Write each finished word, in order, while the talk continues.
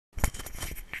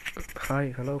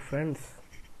Hi hello friends.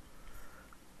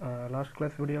 Last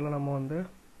class வீடியோவில் நம்ம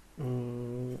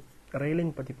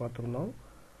railing பற்றி பார்த்துருந்தோம்.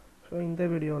 ஸோ இந்த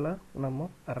வீடியோவில் நம்ம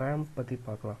ரேம்ப் பற்றி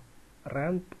பார்க்கலாம்.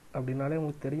 ரேம்ப் அப்படின்னாலே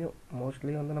உங்களுக்கு தெரியும்,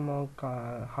 மோஸ்ட்லி நம்ம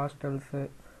ஹாஸ்டல்ஸு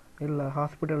இல்லை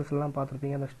ஹாஸ்பிட்டல்ஸ்லாம்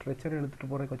பார்த்துருப்பீங்க, அந்த ஸ்ட்ரெச்சர்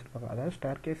எடுத்துகிட்டு போகிறதுக்கு வச்சுருப்பாங்க. அதாவது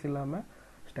ஸ்டேர் கேஸ் இல்லாமல்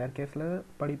ஸ்டேர் கேஸில்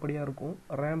படிப்படியாக இருக்கும்,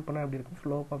 ரேம்ப்னா எப்படி இருக்கும்,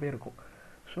 ஸ்லோப்பாகவே இருக்கும்.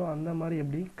 ஸோ அந்த மாதிரி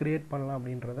எப்படி க்ரியேட் பண்ணலாம்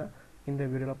அப்படின்றத இந்த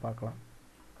வீடியோவில் பார்க்கலாம்.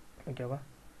 ஓகேவா?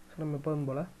 ஸோ நம்ம எப்போதும்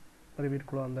போல்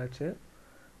ரிவீட்குள்ளே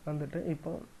வந்துட்டு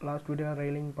இப்போ லாஸ்ட் வீடியோ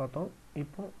ரெயிலிங் பார்த்தோம்.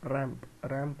 இப்போ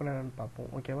ரேம்ப்னு என்னென்னு பார்ப்போம்.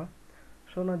 ஓகேவா?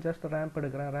 ஸோ நான் ஜஸ்ட் ரேம்ப்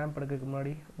எடுக்கிறேன். ரேம்ப் எடுக்கிறதுக்கு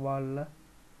முன்னாடி வாலில்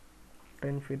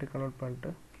 10 feet கன்வெர்ட்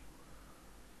பண்ணிட்டு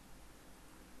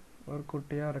ஒரு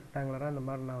குட்டியாக ரெக்டாங்குலராக இந்த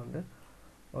மாதிரி நான்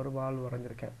ஒரு வால்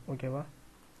வரைஞ்சிருக்கேன். ஓகேவா?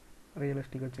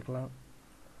 ரியலிஸ்டிக் வச்சுக்கலாம்.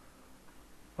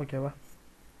 ஓகேவா?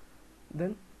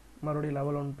 தென் மறுபடியும்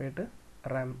லெவல் 1 போய்ட்டு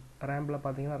ரேம்பில்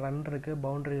பார்த்தீங்கன்னா ரன் இருக்குது,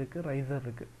 பவுண்ட்ரி இருக்குது, ரைசர்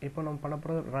இருக்குது. இப்போ நம்ம பண்ண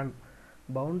போகிறது ரன்.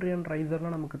 பவுண்ட்ரி அண்ட்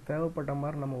ரைசர்னால் நமக்கு தேவைப்பட்ட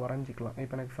மாதிரி நம்ம வரைஞ்சிக்கலாம்.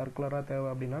 இப்போ எனக்கு சர்க்குலராக தேவை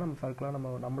அப்படின்னா நம்ம சர்க்குலராக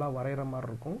நம்மளாக வரைகிற மாதிரி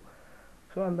இருக்கும்.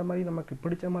 ஸோ அந்த மாதிரி நமக்கு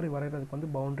பிடிச்ச மாதிரி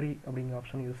வரைகிறதுக்கு பவுண்ட்ரி அப்படிங்கிற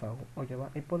ஆப்ஷன் யூஸ் ஆகும். ஓகேவா?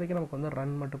 இப்போதைக்கு நமக்கு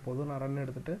ரன் மட்டும் போதும். நான் ரன்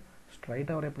எடுத்துகிட்டு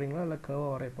ஸ்ட்ரைட்டாக வரைய போகிறீங்களா இல்லை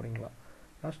கர்வாக வரைய போகிறீங்களா?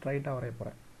 நான் ஸ்ட்ரைட்டாக வரைய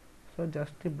போகிறேன். ஸோ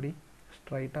ஜஸ்ட் இப்படி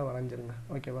ஸ்ட்ரைட்டாக வரைஞ்சிருங்க.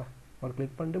 ஓகேவா? ஒரு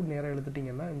கிளிக் பண்ணிட்டு நேராக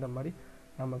எழுத்துட்டிங்கன்னா இந்த மாதிரி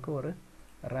நமக்கு ஒரு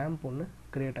ரேம்ப் ஒன்று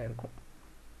க்ரியேட் ஆகிருக்கும்.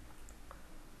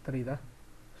 தெரியுதா?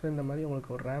 ஸோ இந்த மாதிரி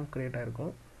உங்களுக்கு ஒரு ரேம்ப் க்ரியேட்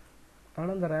ஆகிருக்கும்.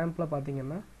 ஆனால் இந்த ரேம்பில்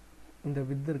பார்த்தீங்கன்னா இந்த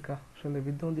வித் இருக்கா? ஸோ இந்த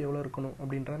வித் எவ்வளோ இருக்கணும்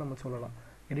அப்படின்றத நம்ம சொல்லலாம்.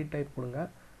 எடிட் டைப் கொடுங்க.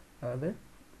 அதாவது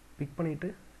பிக் பண்ணிவிட்டு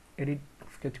எடிட்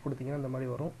ஸ்கெட்ச் கொடுத்தீங்கன்னா இந்த மாதிரி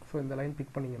வரும். ஸோ இந்த லைன்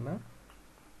பிக் பண்ணிங்கன்னா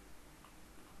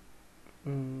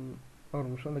ஒரு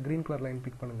நிமிஷம், இந்த க்ரீன் கலர் லைன்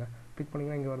பிக் பண்ணுங்கள். பிக்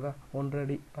பண்ணிங்கன்னா இங்கே வருதா 1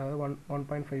 அடி, அதாவது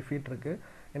 1.5 feet இருக்குது.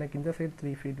 எனக்கு இந்த சைடு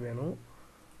 3 feet வேணும்,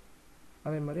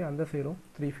 அதே மாதிரி அந்த சைடும்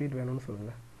 3 feet வேணும்னு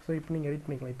சொல்லுங்கள். ஸோ இப்போ நீங்கள் எடிட்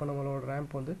பண்ணிக்கலாம். இப்போ நம்மளோட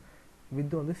ரேம்ப்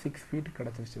வித் 6 feet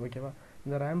கிடச்சிருச்சு. ஓகேவா?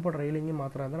 இந்த ரேம்போட ரெயிலிங்கும்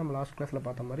மாத்திரம் இருந்தால் நம்ம லாஸ்ட் கிளாஸில்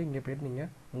பார்த்த மாதிரி இங்கே போய்ட்டு நீங்கள்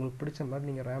உங்களுக்கு பிடிச்ச மாதிரி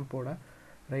நீங்கள் ரேம்போட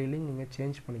ரெயிலிங் நீங்கள்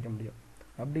சேஞ்ச் பண்ணிக்க முடியும்.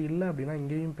 அப்படி இல்லை அப்படின்னா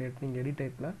இங்கேயும் போய்ட்டு நீங்கள் எடிட்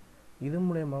டைப்பில் இது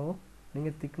மூலயமாவும்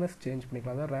நீங்கள் திக்னஸ் சேஞ்ச்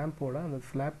பண்ணிக்கலாம். அதாவது ரேம்போட அந்த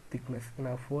ஸ்லாப் திக்னஸ்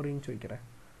நான் 4 inch வைக்கிறேன்.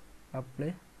 அப்ளை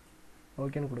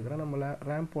ஓகேன்னு கொடுக்குறேன். நம்ம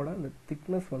ரேம்போட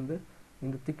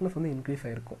இந்த திக்னஸ் இன்க்ரீஸ்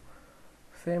ஆகிருக்கும்.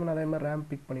 சேம் அதே மாதிரி ரேம்ப்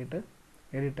பிக் பண்ணிவிட்டு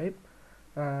எடிட் டைப்.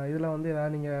 இதில்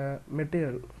ஏதாவது நீங்கள்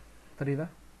மெட்டீரியல் தெரியுதா?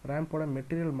 ரேம்போட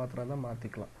மெட்டீரியல் மாத்திரம் தான்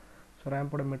மாற்றிக்கலாம். ஸோ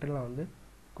ரேம்போட மெட்டீரியல்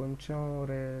கொஞ்சம்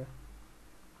ஒரு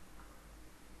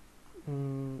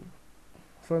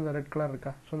ஸோ இந்த ரெட் கலர்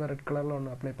இருக்கா? ஸோ இந்த ரெட் கலரில்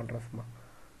ஒன்று அப்ளை பண்ணுறேன் சும்மா.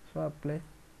 ஸோ அப்ளை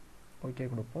ஓகே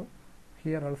கொடுப்போம்.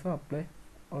 ஹியர் ஆல்சோ அப்ளை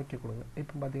ஓகே கொடுங்க.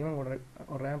 இப்போ பார்த்தீங்கன்னா உங்களோட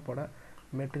ஒரு ரேம்போட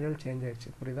மெட்டீரியல் சேஞ்ச்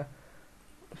ஆகிடுச்சு. புரியுதா?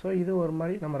 ஸோ இது ஒரு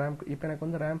மாதிரி நம்ம ரேம்ப். இப்போ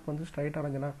எனக்கு ரேம்ப் ஸ்ட்ரைட்டாக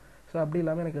வரைஞ்சினா, ஸோ அப்படி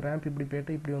இல்லாமல் எனக்கு ரேம்ப் இப்படி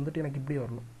போய்ட்டு இப்படி எனக்கு இப்படி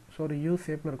வரணும். ஸோ ஒரு யூ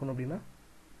ஷேப்பில் இருக்கணும் அப்படின்னா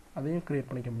அதையும் க்ரியேட்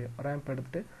பண்ணிக்க முடியும். ரேம்ப்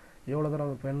எடுத்துகிட்டு எவ்வளோ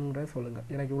தூரம் வேணுங்கிறத சொல்லுங்கள்.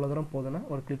 எனக்கு இவ்வளோ தூரம் போதுன்னா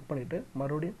ஒரு கிளிக் பண்ணிவிட்டு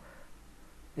மறுபடியும்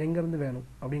எங்கேருந்து வேணும்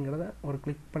அப்படிங்கிறத ஒரு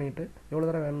கிளிக் பண்ணிவிட்டு எவ்வளோ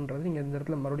தூரம் வேணுன்றது நீங்கள் இந்த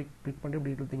இடத்துல மறுபடியும் கிளிக் பண்ணிட்டு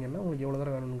இப்படி எடுத்தீங்கன்னா உங்களுக்கு எவ்வளோ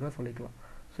தூரம் வேணுங்கிறத சொல்லிக்கலாம்.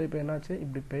 ஸோ இப்போ என்னாச்சு,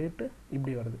 இப்படி போயிட்டு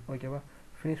இப்படி வருது. ஓகேவா?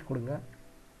 ஃபினிஷ் கொடுங்க.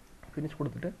 ஃபினிஷ்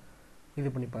கொடுத்துட்டு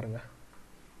இது பண்ணி பாருங்கள்.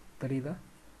 தெரியுதா?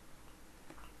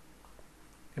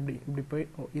 இப்படி போய்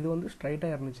இது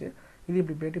ஸ்ட்ரைட்டாக இருந்துச்சு, இது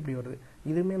இப்படி போய்ட்டு இப்படி வருது.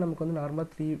 இதுவுமே நமக்கு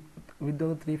நார்மலாக வித்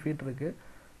 3 feet இருக்குது.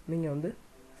 நீங்கள்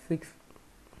 6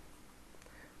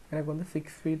 எனக்கு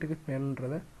 6 feetக்கு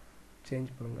வேணுன்றதை சேஞ்ச்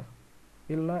பண்ணுங்கள்.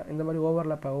 இல்லைனா இந்த மாதிரி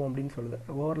ஓவர்லேப் ஆகும் அப்படின்னு சொல்லுது.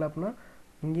 ஓவர்லேப்னால்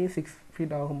இங்கேயும் 6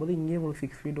 feet ஆகும்போது இங்கேயும் உங்களுக்கு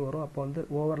 6 feet வரும். அப்போ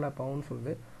ஓவர்லேப் ஆகும்னு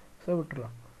சொல்லுது. ஸோ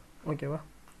விட்டுடலாம். ஓகேவா?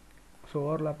 ஸோ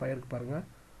ஓவர்லேப் ஆகிருக்கு பாருங்கள்.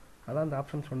 அதான் அந்த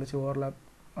ஆப்ஷன் சொன்னிச்சு, ஓவர்லேப்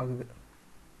ஆகுது.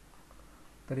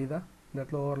 தெரியுதா? இந்த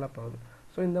இடத்துல ஓவர்லேப் ஆகுது.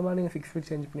 ஸோ இந்த மாதிரி நீங்கள் 6 feet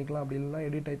சேஞ்ச் பண்ணிக்கலாம். அப்படி இல்லைனா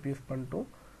எடிட் டைப் யூஸ் பண்ணிட்டும்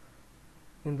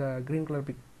இந்த க்ரீன் கலர்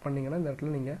பிக் பண்ணிங்கன்னா இந்த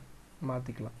இடத்துல நீங்கள்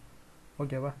மாற்றிக்கலாம்.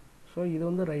 ஓகேவா? ஸோ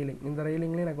இது ரெயிலிங். இந்த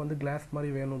ரெயிலிங்லேயே எனக்கு கிளாஸ் மாதிரி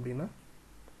வேணும் அப்படின்னா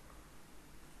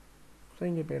ஸோ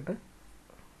இங்கே போய்ட்டு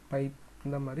பைப்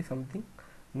இந்த மாதிரி சம்திங்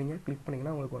நீங்கள் கிளிக்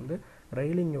பண்ணிங்கன்னா உங்களுக்கு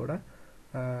ரெயிலிங்கோட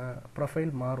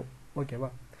ப்ரொஃபைல் மாறும். ஓகேவா?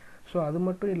 ஸோ அது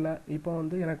மட்டும் இல்லை, இப்போ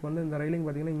எனக்கு இந்த ரெயிலிங்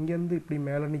பார்த்திங்கன்னா இங்கேருந்து இப்படி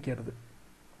மேலே நிற்கிறது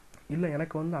இல்லை,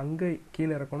 எனக்கு அங்கே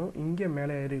கீழே இறக்கணும், இங்கே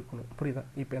மேலே ஏறி இருக்கணும். புரியுதா?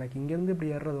 இப்போ எனக்கு இங்கேருந்து இப்படி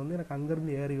ஏறுறது எனக்கு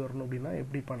அங்கேருந்து ஏறி வரணும் அப்படின்னா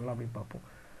எப்படி பண்ணலாம் அப்படின்னு பார்ப்போம்.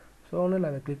 ஸோ ஒன்றும் இல்லை,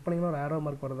 அதை கிளிக் பண்ணிங்கன்னா ஒரு ஏரோ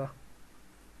மார்க் வருதா?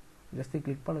 ஜஸ்ட்டு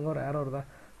கிளிக் பண்ணுங்கள், ஒரு ஏரோ வருதா?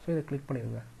 ஸோ இதை கிளிக்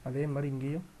பண்ணிடுங்க. அதே மாதிரி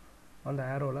இங்கேயும் அந்த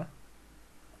ஏரோவில்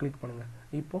கிளிக் பண்ணுங்கள்.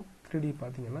 இப்போது 3D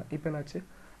பார்த்தீங்கன்னா இப்போ என்னாச்சு,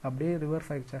 அப்படியே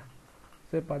ரிவர்ஸ் ஆகிடுச்சா?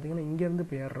 ஸோ பார்த்தீங்கன்னா இங்கேருந்து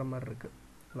இப்போ ஏறுற மாதிரி இருக்குது.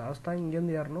 லாஸ்ட்டாக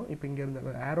இங்கேருந்து ஏறணும், இப்போ இங்கேருந்து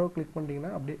ஏரோ கிளிக்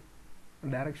பண்ணிட்டீங்கன்னா அப்படியே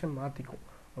டைரெக்ஷன் மாற்றிக்கும்.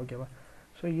 ஓகேவா?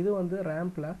 ஸோ இது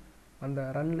ரேம்பில் அந்த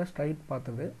ரன்னில் ஸ்ட்ரைட்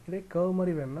பார்த்தது. இதே கர்வ்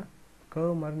மாதிரி வேணுன்னா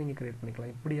கர்வ் மாதிரி நீங்கள் க்ரியேட்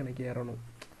பண்ணிக்கலாம். இப்படி எனக்கு ஏறணும்,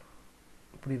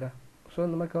 புரியுதா? ஸோ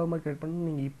இந்த மாதிரி கர்வ் மாதிரி கிரியேட் பண்ணி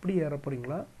நீங்கள் இப்படி ஏற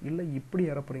போகிறீங்களா இல்லை இப்படி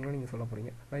ஏற போகிறீங்களா நீங்கள் சொல்ல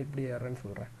போகிறீங்க. நான் இப்படி ஏறேன்னு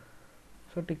சொல்கிறேன்.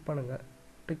 ஸோ டிக் பண்ணுங்கள்.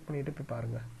 டிக் பண்ணிவிட்டு போய்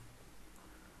பாருங்கள்.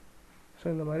 ஸோ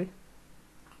இந்த மாதிரி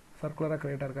சர்க்குலராக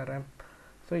கிரியேட்டாக இருக்கா ரேம்ப்.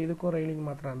 ஸோ இதுக்கும் ரெயிலிங்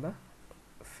மாத்திரம் இருந்தால்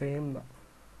சேம் தான்.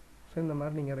 ஸோ இந்த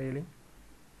மாதிரி நீங்கள் ரெயிலிங்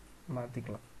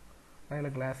மாற்றிக்கலாம். நான்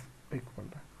இதில் கிளாஸ் பிக்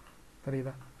பண்ணுறேன்.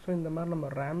 தெரியுதா? ஸோ இந்த மாதிரி நம்ம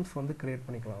ரேம்ப்ஸ் வந்து கிரியேட்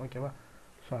பண்ணிக்கலாம். ஓகேவா?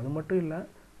 ஸோ அது மட்டும் இல்லை,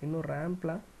 இன்னும்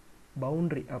ரேம்பில்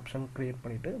பவுண்ட்ரி ஆப்ஷன் க்ரியேட்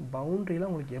பண்ணிவிட்டு பவுண்ட்ரியில்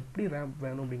உங்களுக்கு எப்படி ரேம்ப்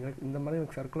வேணும் அப்படிங்கிற இந்த மாதிரி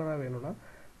எனக்கு சர்க்குலராக வேணும்னா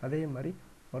அதே மாதிரி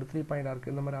ஒரு 3 பாயிண்ட்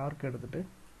ஆர்க் இந்த மாதிரி ஆர்க் எடுத்துகிட்டு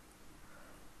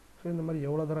ஸோ இந்த மாதிரி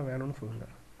எவ்வளோ தூரம் வேணும்னு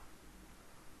சொல்லுங்கள்.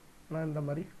 நான் இந்த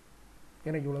மாதிரி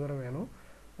எனக்கு இவ்வளோ தூரம் வேணும்.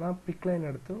 நான் பிக் லைன்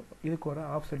எடுத்து இதுக்கு ஒரு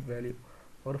ஆஃப்செட் வேல்யூ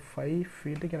ஒரு 5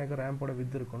 ஃபீட்டுக்கு எனக்கு ரேம்போட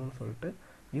வித் இருக்கணும்னு சொல்லிட்டு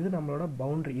இது நம்மளோட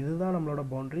பவுண்ட்ரி. இதுதான் நம்மளோட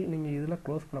பவுண்ட்ரி. நீங்கள் இதில்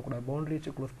க்ளோஸ் பண்ணக்கூடாது. பவுண்ட்ரி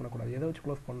வச்சு க்ளோஸ் பண்ணக்கூடாது. எதை வச்சு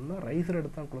க்ளோஸ் பண்ணணும்னா ரைசர்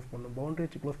எடுத்து தான் க்ளோஸ் பண்ணணும். பவுண்ட்ரி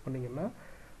வச்சு க்ளோஸ் பண்ணிங்கன்னா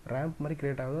ரேம்ப் மாதிரி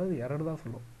கிரியேட் ஆகுது. அது எரர் தான்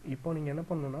சொல்லும். இப்போ நீங்கள் என்ன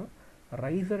பண்ணணும்னா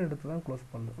ரைசர் எடுத்து தான் க்ளோஸ்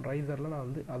பண்ணணும். ரைசரில் நான்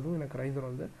வந்து அதுவும் எனக்கு ரைசர்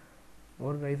வந்து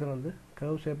ஒரு ரைசர் வந்து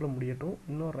கர்வ் ஷேப்பில் முடியட்டும்,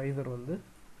 இன்னொரு ரைசர் வந்து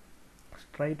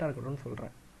ஸ்ட்ரைட்டாக இருக்கட்டும்னு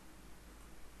சொல்கிறேன்.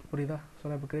 புரியுதா? ஸோ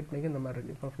நான் இப்போ கிரியேட் பண்ணி இந்த மாதிரி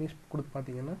இருக்குது. இப்போ ஃபினிஷ் கொடுத்து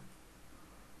பார்த்தீங்கன்னா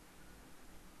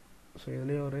ஸோ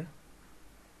இதுலேயே ஒரு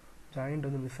ஜாயிண்ட்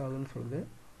வந்து மிஸ் ஆகுதுன்னு சொல்லுது.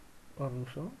 ஒரு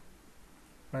நிமிஷம்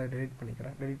நான் டெலிட்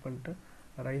பண்ணிக்கிறேன். டெலிட் பண்ணிட்டு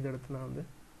ரைஸ் எடுத்து நான் வந்து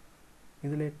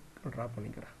இதிலே ட்ரா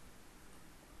பண்ணிக்கிறேன்.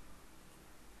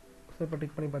 ஸோ இப்போ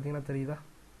டிக் பண்ணி பார்த்தீங்கன்னா தெரியுதா?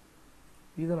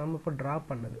 இதை நம்ம இப்போ ட்ரா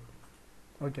பண்ணது.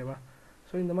 ஓகேவா?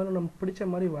 ஸோ இந்த மாதிரி நம்ம பிடிச்ச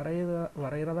மாதிரி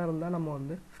வரைகிறதா இருந்தால் நம்ம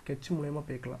வந்து ஸ்கெட்ச் மூலயமா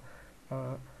போய்க்கலாம்.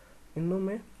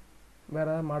 இன்னுமே வேறு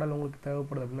ஏதாவது மாடல் உங்களுக்கு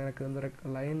தேவைப்படுது அப்படின்னா எனக்கு வந்து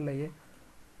லைன்லையே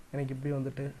எனக்கு இப்படி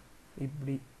வந்துட்டு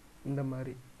இப்படி இந்த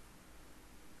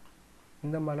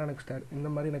மாதிரிலாம் எனக்கு இந்த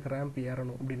மாதிரி எனக்கு ரேம்ப்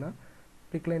ஏறணும் அப்படின்னா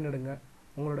பிக் லைன் எடுங்க.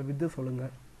 உங்களோட வித்து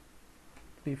சொல்லுங்கள்.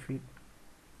 3 feet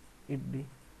இப்படி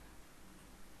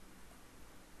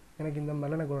எனக்கு இந்த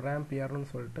மாதிரிலாம் எனக்கு ஒரு ரேம்ப்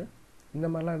ஏறணும்னு சொல்லிட்டு இந்த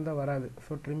மாதிரிலாம் இருந்தால் வராது.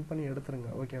 ஸோ ட்ரிம் பண்ணி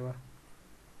எடுத்துருங்க. ஓகேவா?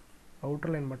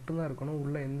 அவுட்டர் லைன் மட்டும்தான் இருக்கணும்.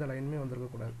 உள்ளே எந்த லைனுமே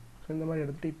வந்துருக்கக்கூடாது. ஸோ இந்த மாதிரி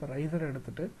எடுத்துகிட்டு இப்போ ரைசர்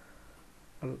எடுத்துகிட்டு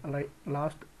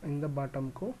லாஸ்ட் இந்த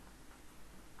பாட்டமுக்கும்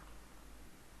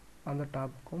அந்த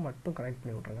டாப்புக்கும் மட்டும் கனெக்ட்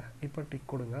பண்ணி விட்ருங்க. இப்போ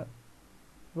டிக் கொடுங்க.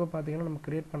 இப்போ பார்த்தீங்கன்னா நம்ம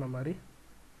க்ரியேட் பண்ண மாதிரி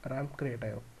ரேம்ப் க்ரியேட்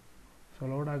ஆகிடும். ஸோ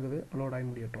லோட் ஆகுது. லோட் ஆகி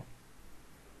முடியட்டும்.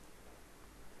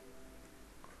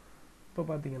 இப்போ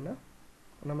பார்த்தீங்கன்னா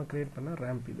நம்ம க்ரியேட் பண்ண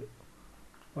ரேம்ப் இது.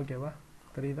 ஓகேவா?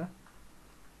 தெரியுதா?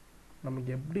 நமக்கு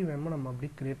எப்படி வேணுமோ நம்ம அப்படி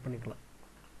க்ரியேட் பண்ணிக்கலாம்.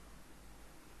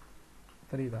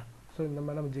 தெரியுதா? ஸோ இந்த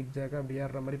மாதிரி நம்ம ஜிக் ஜாக்காக அப்படி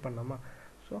ஏறுற மாதிரி பண்ணாமா?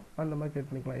 ஸோ அந்த மாதிரி க்ரியேட்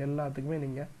பண்ணிக்கலாம். எல்லாத்துக்குமே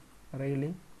நீங்கள்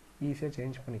ரெயிலிங் ஈஸியாக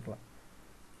சேஞ்ச் பண்ணிக்கலாம்.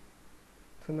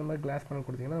 ஸோ இந்த மாதிரி கிளாஸ் பேனல்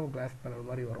கொடுத்தீங்கன்னா நம்ம கிளாஸ் பேனல்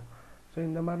மாதிரி வரும். ஸோ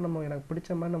இந்த மாதிரி நம்ம எனக்கு பிடிச்ச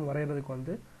மாதிரி நம்ம வரைகிறதுக்கு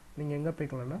வந்து நீங்கள் எங்கே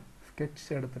போய்க்கலாம்னா ஸ்கெட்ச்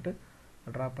எடுத்துகிட்டு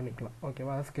ட்ரா பண்ணிக்கலாம்.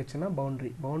 ஓகேவா? அது ஸ்கெட்ச்னா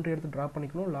பவுண்ட்ரி எடுத்து ட்ரா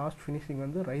பண்ணிக்கணும். லாஸ்ட் ஃபினிஷிங்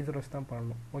வந்து ரைசர் வச்சு தான்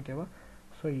பண்ணணும். ஓகேவா?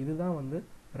 ஸோ இதுதான் வந்து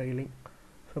ரெயிலிங்.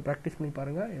 ஸோ ப்ராக்டிஸ் பண்ணி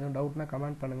பாருங்கள். எதுவும் டவுட்னா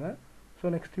கமெண்ட் பண்ணுங்கள்.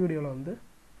 ஸோ நெக்ஸ்ட் வீடியோவில் வந்து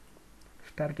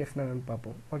ஸ்டேர் கேஸ்னா என்னென்னு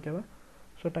பார்ப்போம். ஓகேவா?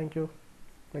 So thank you.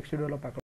 நெக்ஸ்ட் வீடியோவில் பார்க்கலாம்.